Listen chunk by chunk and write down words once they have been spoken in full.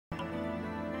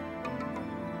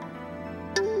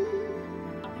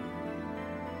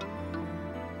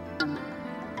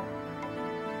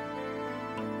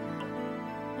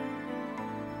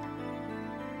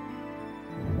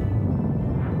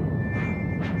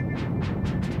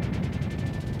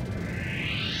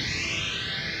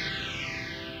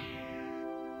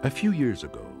A few years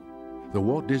ago, the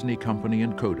Walt Disney Company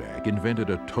and Kodak invented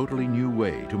a totally new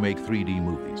way to make 3D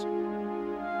movies.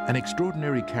 An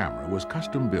extraordinary camera was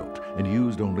custom built and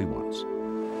used only once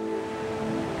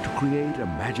to create a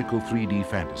magical 3D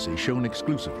fantasy shown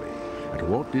exclusively at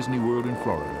Walt Disney World in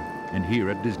Florida and here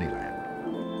at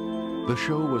Disneyland. The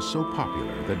show was so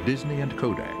popular that Disney and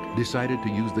Kodak decided to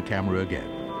use the camera again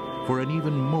for an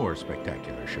even more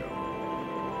spectacular show.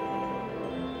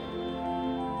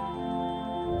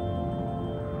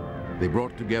 They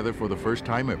brought together for the first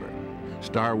time ever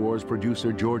Star Wars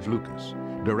producer George Lucas,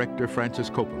 director Francis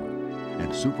Coppola,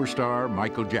 and superstar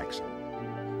Michael Jackson,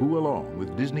 who along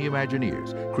with Disney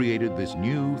Imagineers created this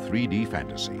new 3D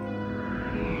fantasy.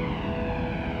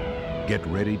 Get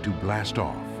ready to blast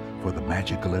off, for the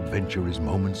magical adventure is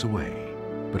moments away.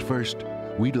 But first,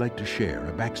 we'd like to share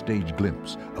a backstage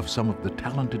glimpse of some of the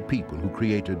talented people who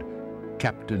created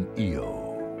Captain EO.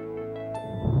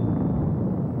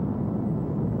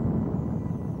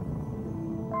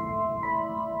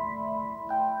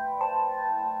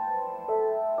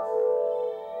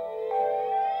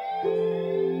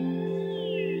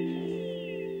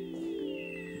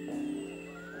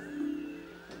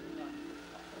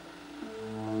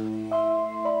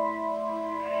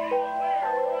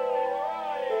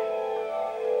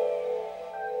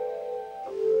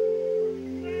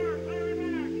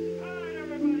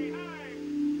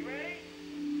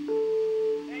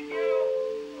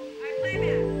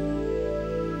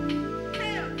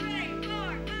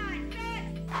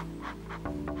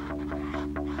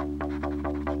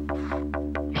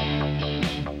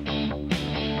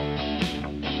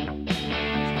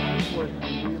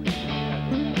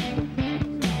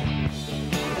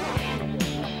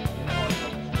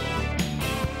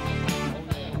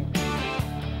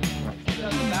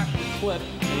 Flip,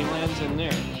 and he lands in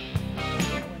there.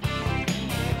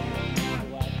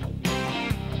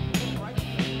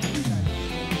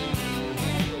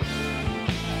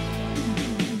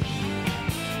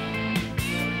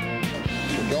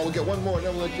 Well, we'll get one more and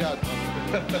then we'll let you out.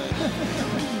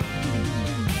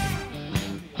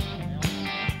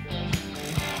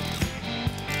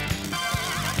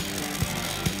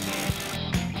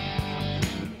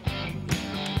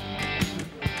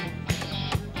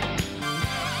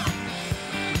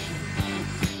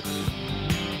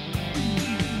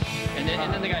 And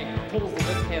then the guy pulls the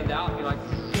whip hand out, and he like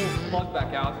pulls the plug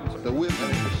back out. The whip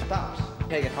and it stops.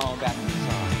 Take it home back to the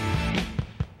side.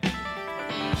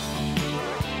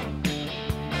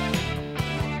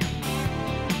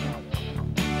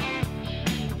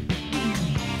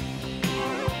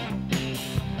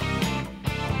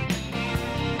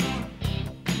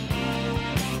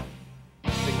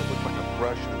 Thing that looks like a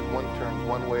brush, and one turns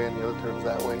one way and the other turns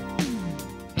that way.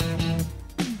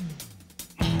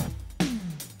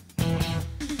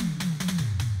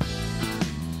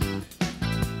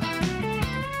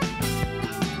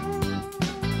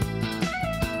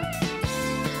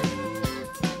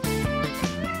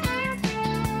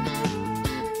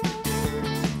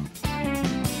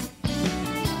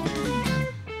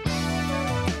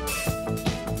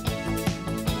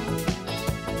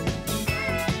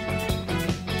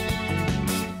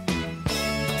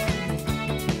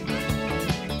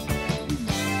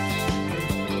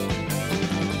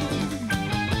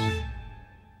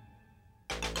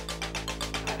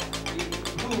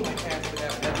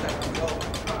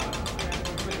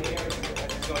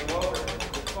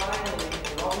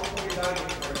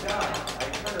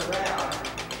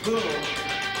 Boom. I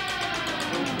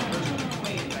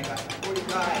got 40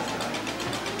 guys.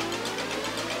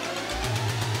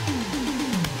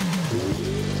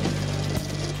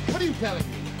 What are you telling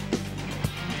me?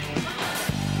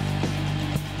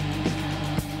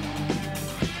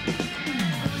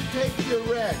 Take your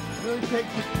rest. Really take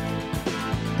your...